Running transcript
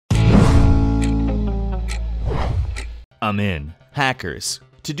I'm in. Hackers.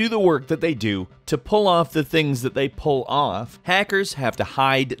 To do the work that they do, to pull off the things that they pull off, hackers have to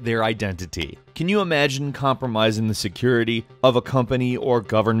hide their identity. Can you imagine compromising the security of a company or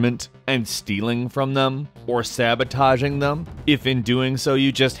government and stealing from them or sabotaging them if in doing so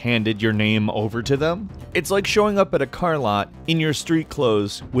you just handed your name over to them? It's like showing up at a car lot in your street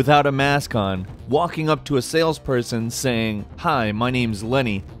clothes without a mask on, walking up to a salesperson saying, "Hi, my name's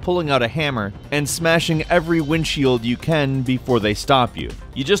Lenny," pulling out a hammer and smashing every windshield you can before they stop you.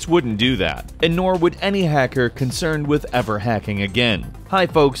 You just wouldn't do that, and nor would any hacker concerned with ever hacking again. Hi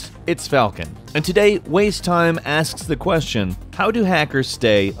folks, it's Falcon, and today Waste Time asks the question, how do hackers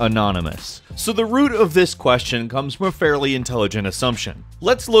stay anonymous? So the root of this question comes from a fairly intelligent assumption.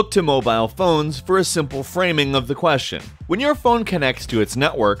 Let's look to mobile phones for a simple framing of the question. When your phone connects to its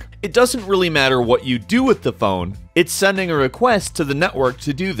network, it doesn't really matter what you do with the phone, it's sending a request to the network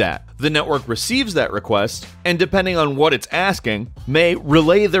to do that. The network receives that request, and depending on what it's asking, may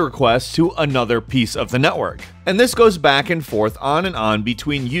relay the request to another piece of the network. And this goes back and forth on and on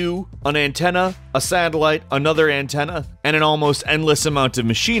between you, an antenna, a satellite, another antenna, and an almost endless amount of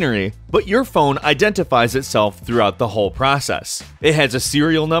machinery, but your phone identifies itself throughout the whole process. It has a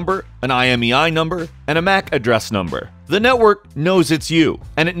serial number, an IMEI number, and a MAC address number. The network knows it's you,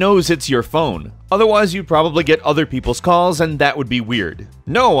 and it knows it's your phone. Otherwise, you'd probably get other people's calls, and that would be weird.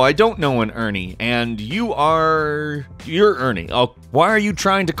 No, I don't know an Ernie, and you're Ernie. Oh, why are you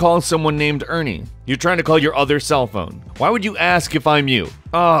trying to call someone named Ernie? You're trying to call your other cell phone. Why would you ask if I'm you?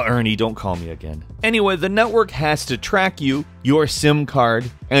 Oh, Ernie, don't call me again. Anyway, the network has to track you, your SIM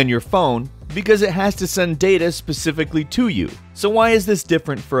card, and your phone, because it has to send data specifically to you. So why is this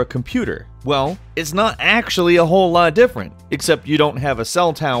different for a computer? Well, it's not actually a whole lot different, except you don't have a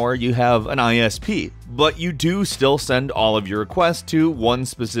cell tower, you have an ISP. But you do still send all of your requests to one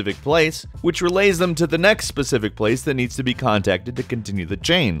specific place, which relays them to the next specific place that needs to be contacted to continue the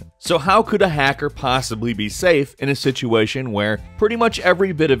chain. So how could a hacker possibly be safe in a situation where pretty much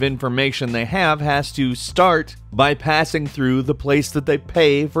every bit of information they have has to start by passing through the place that they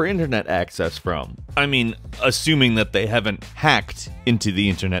pay for internet access from? I mean, assuming that they haven't hacked into the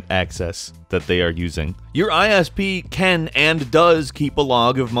internet access that they are using. Your ISP can and does keep a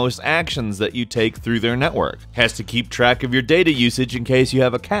log of most actions that you take through their network. Has to keep track of your data usage in case you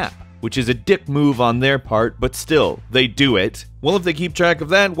have a cap, which is a dick move on their part, but still, they do it. Well, if they keep track of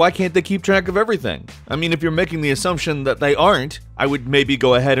that, why can't they keep track of everything? I mean, if you're making the assumption that they aren't, I would maybe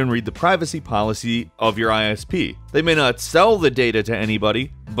go ahead and read the privacy policy of your ISP. They may not sell the data to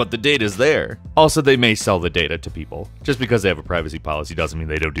anybody, but the data's there. Also, they may sell the data to people. Just because they have a privacy policy doesn't mean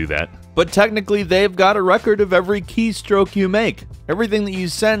they don't do that. But technically, they've got a record of every keystroke you make. Everything that you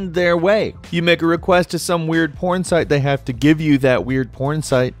send their way. You make a request to some weird porn site, they have to give you that weird porn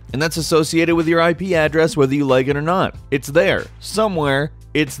site. And that's associated with your IP address whether you like it or not. It's there. Somewhere,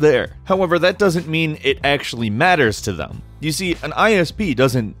 it's there. However, that doesn't mean it actually matters to them. You see, an ISP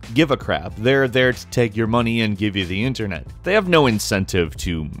doesn't give a crap. They're there to take your money and give you the internet. They have no incentive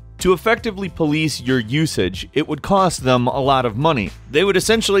to effectively police your usage. It would cost them a lot of money. They would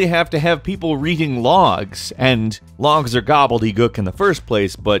essentially have to have people reading logs, and logs are gobbledygook in the first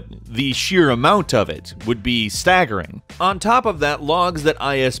place, but the sheer amount of it would be staggering. On top of that, logs that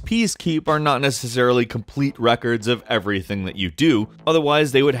ISPs keep are not necessarily complete records of everything that you do.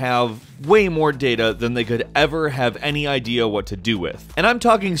 Otherwise, they would have way more data than they could ever have any idea what to do with. And I'm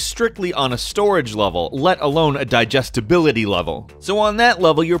talking strictly on a storage level, let alone a digestibility level. So on that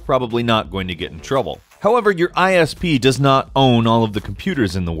level, you're probably not going to get in trouble. However, your ISP does not own all of the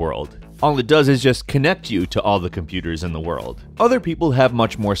computers in the world. All it does is just connect you to all the computers in the world. Other people have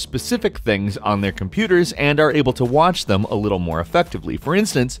much more specific things on their computers and are able to watch them a little more effectively. For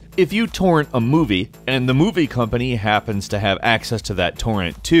instance, if you torrent a movie and the movie company happens to have access to that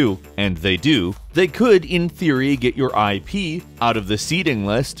torrent too, and they do, they could, in theory, get your IP out of the seeding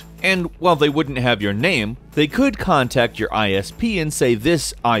list, and while they wouldn't have your name, they could contact your ISP and say,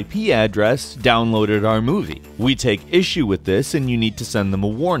 "This IP address downloaded our movie. We take issue with this and you need to send them a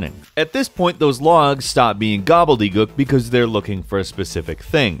warning." At this point, those logs stop being gobbledygook because they're looking for a specific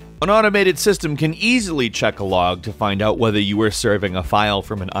thing. An automated system can easily check a log to find out whether you were serving a file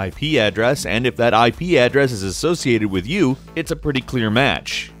from an IP address, and if that IP address is associated with you, it's a pretty clear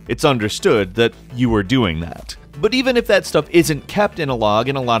match. It's understood that you were doing that. But even if that stuff isn't kept in a log,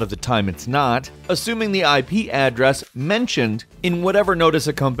 and a lot of the time it's not, assuming the IP address mentioned in whatever notice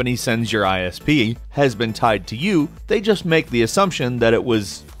a company sends your ISP has been tied to you, they just make the assumption that it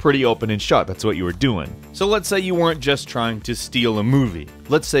was pretty open and shut. That's what you were doing. So let's say you weren't just trying to steal a movie.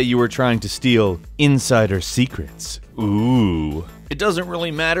 Let's say you were trying to steal insider secrets. Ooh. It doesn't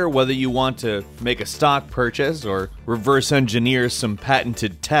really matter whether you want to make a stock purchase or reverse engineer some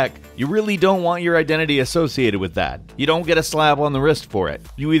patented tech, you really don't want your identity associated with that. You don't get a slap on the wrist for it.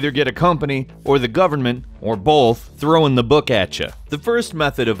 You either get a company or the government, or both, throwing the book at you. The first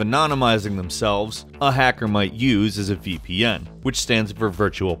method of anonymizing themselves a hacker might use is a VPN, which stands for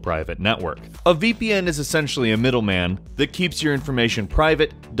Virtual Private Network. A VPN is essentially a middleman that keeps your information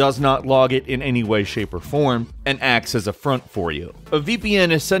private, does not log it in any way, shape, or form, and acts as a front for you. A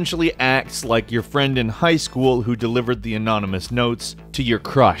VPN essentially acts like your friend in high school who delivered the anonymous notes to your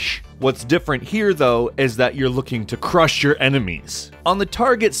crush. What's different here, though, is that you're looking to crush your enemies. On the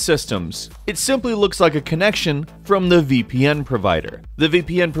target systems, it simply looks like a connection from the VPN provider. The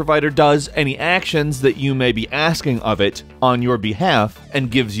VPN provider does any actions that you may be asking of it on your behalf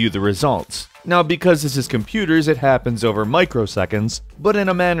and gives you the results. Now, because this is computers, it happens over microseconds, but in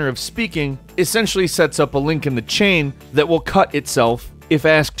a manner of speaking, essentially sets up a link in the chain that will cut itself if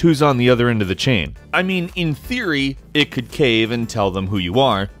asked who's on the other end of the chain. I mean, in theory, it could cave and tell them who you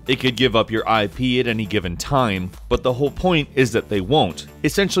are. It could give up your IP at any given time, but the whole point is that they won't.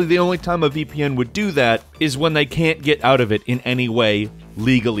 Essentially, the only time a VPN would do that is when they can't get out of it in any way,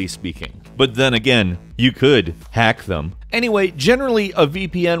 legally speaking. But then again, you could hack them. Anyway, generally, a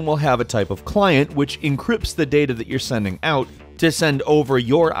VPN will have a type of client which encrypts the data that you're sending out to send over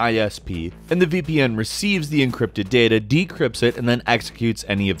your ISP, and the VPN receives the encrypted data, decrypts it, and then executes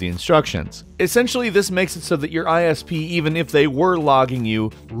any of the instructions. Essentially, this makes it so that your ISP, even if they were logging you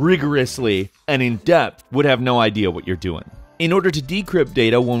rigorously and in depth, would have no idea what you're doing. In order to decrypt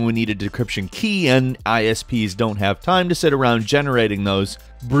data, one would need a decryption key, and ISPs don't have time to sit around generating those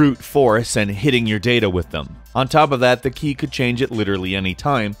brute force and hitting your data with them. On top of that, the key could change at literally any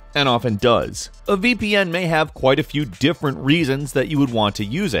time, and often does. A VPN may have quite a few different reasons that you would want to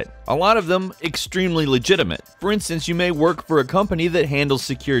use it. A lot of them extremely legitimate. For instance, you may work for a company that handles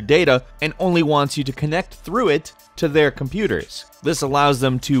secure data and only wants you to connect through it to their computers. This allows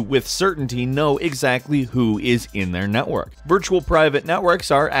them to, with certainty, know exactly who is in their network. Virtual private networks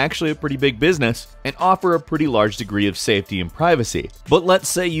are actually a pretty big business and offer a pretty large degree of safety and privacy. But let's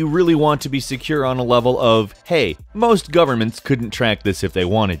say you really want to be secure on a level of, hey, most governments couldn't track this if they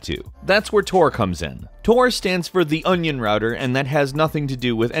wanted to. That's where Tor comes in. Tor stands for the Onion Router, and that has nothing to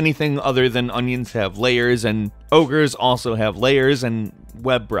do with anything other than onions have layers and ogres also have layers and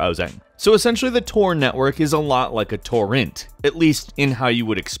web browsing. So essentially the Tor network is a lot like a torrent, at least in how you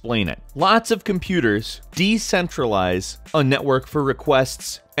would explain it. Lots of computers decentralize a network for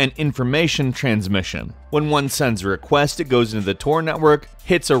requests and information transmission. When one sends a request, it goes into the Tor network,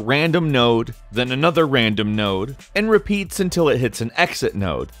 hits a random node, then another random node, and repeats until it hits an exit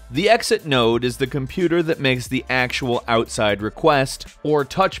node. The exit node is the computer that makes the actual outside request or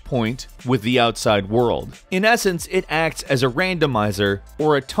touch point with the outside world. In essence, it acts as a randomizer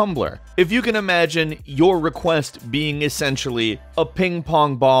or a tumbler. If you can imagine your request being essentially a ping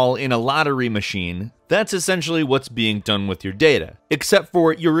pong ball in a lottery machine, that's essentially what's being done with your data. Except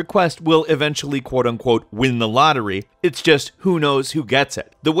for your request will eventually quote-unquote win the lottery, it's just who knows who gets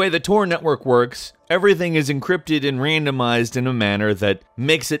it. The way the Tor network works, everything is encrypted and randomized in a manner that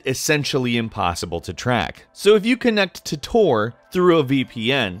makes it essentially impossible to track. So if you connect to Tor through a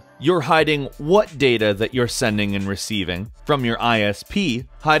VPN, you're hiding what data that you're sending and receiving from your ISP,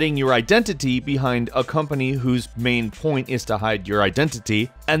 hiding your identity behind a company whose main point is to hide your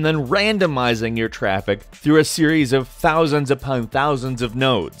identity, and then randomizing your traffic through a series of thousands upon thousands of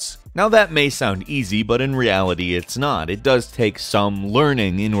nodes. Now that may sound easy, but in reality it's not. It does take some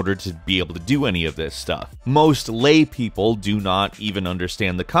learning in order to be able to do any of this stuff. Most lay people do not even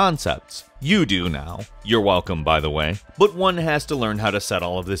understand the concepts. You do now. You're welcome, by the way. But one has to learn how to set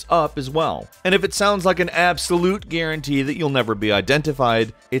all of this up as well. And if it sounds like an absolute guarantee that you'll never be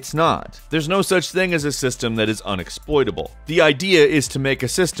identified, it's not. There's no such thing as a system that is unexploitable. The idea is to make a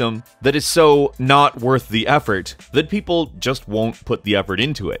system that is so not worth the effort that people just won't put the effort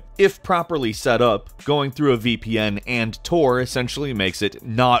into it. If properly set up, going through a VPN and Tor essentially makes it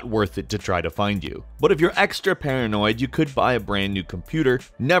not worth it to try to find you. But if you're extra paranoid, you could buy a brand new computer,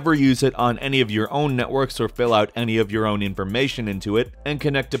 never use it on any of your own networks or fill out any of your own information into it, and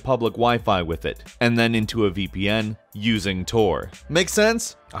connect to public Wi-Fi with it, and then into a VPN using Tor. Make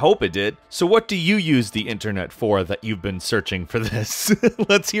sense? I hope it did. So what do you use the internet for that you've been searching for this?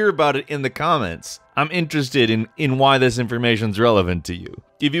 Let's hear about it in the comments. I'm interested in why this information's relevant to you.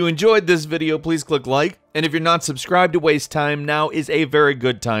 If you enjoyed this video, please click like, and if you're not subscribed to waste time, now is a very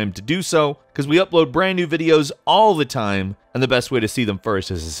good time to do so, because we upload brand new videos all the time, and the best way to see them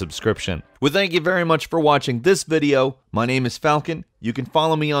first is a subscription. Well, thank you very much for watching this video. My name is Falcon. You can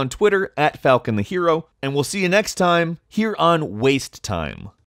follow me on Twitter @FalconTheHero, and we'll see you next time here on Waste Time.